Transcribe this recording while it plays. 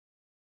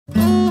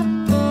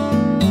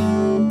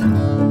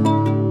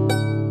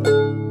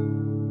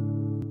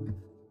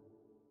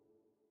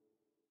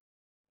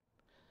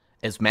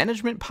As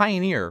management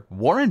pioneer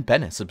Warren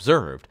Bennis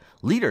observed,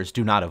 leaders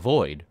do not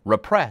avoid,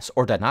 repress,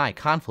 or deny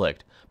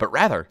conflict, but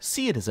rather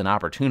see it as an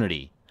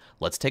opportunity.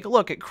 Let's take a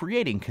look at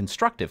creating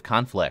constructive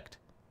conflict.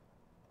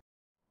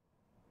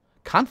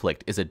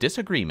 Conflict is a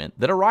disagreement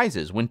that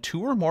arises when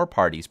two or more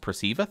parties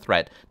perceive a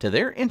threat to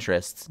their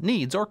interests,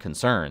 needs, or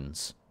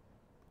concerns.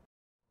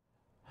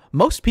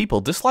 Most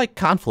people dislike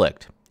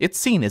conflict. It's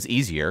seen as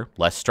easier,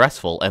 less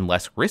stressful, and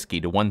less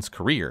risky to one's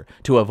career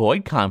to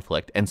avoid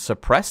conflict and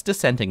suppress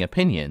dissenting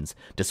opinions,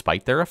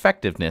 despite their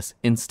effectiveness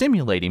in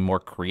stimulating more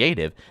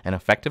creative and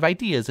effective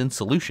ideas and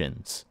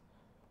solutions.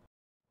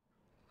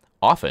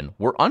 Often,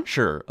 we're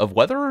unsure of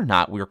whether or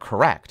not we're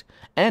correct,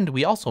 and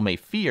we also may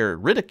fear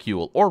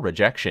ridicule or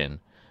rejection.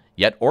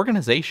 Yet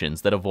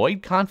organizations that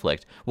avoid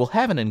conflict will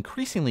have an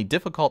increasingly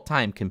difficult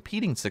time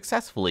competing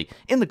successfully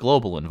in the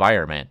global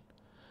environment.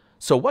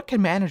 So what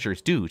can managers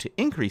do to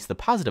increase the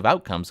positive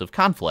outcomes of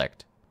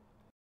conflict?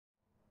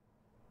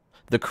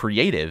 The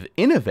creative,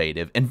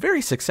 innovative, and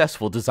very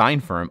successful design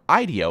firm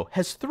IDEO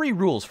has 3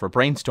 rules for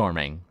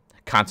brainstorming.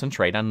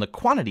 Concentrate on the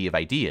quantity of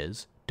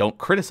ideas, don't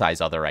criticize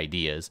other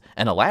ideas,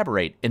 and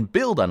elaborate and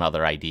build on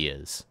other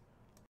ideas.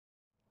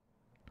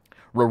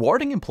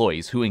 Rewarding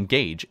employees who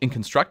engage in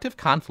constructive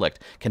conflict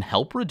can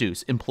help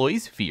reduce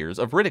employees' fears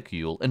of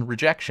ridicule and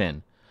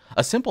rejection.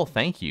 A simple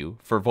thank you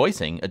for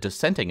voicing a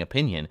dissenting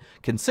opinion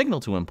can signal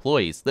to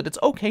employees that it's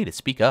okay to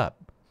speak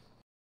up.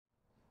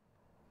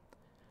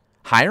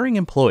 Hiring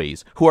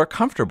employees who are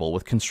comfortable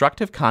with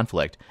constructive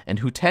conflict and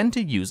who tend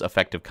to use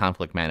effective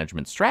conflict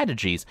management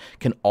strategies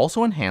can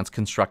also enhance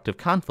constructive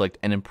conflict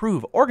and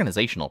improve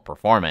organizational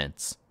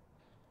performance.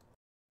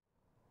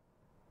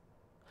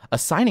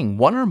 Assigning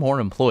one or more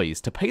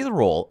employees to play the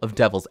role of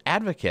devil's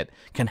advocate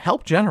can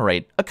help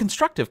generate a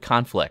constructive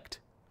conflict.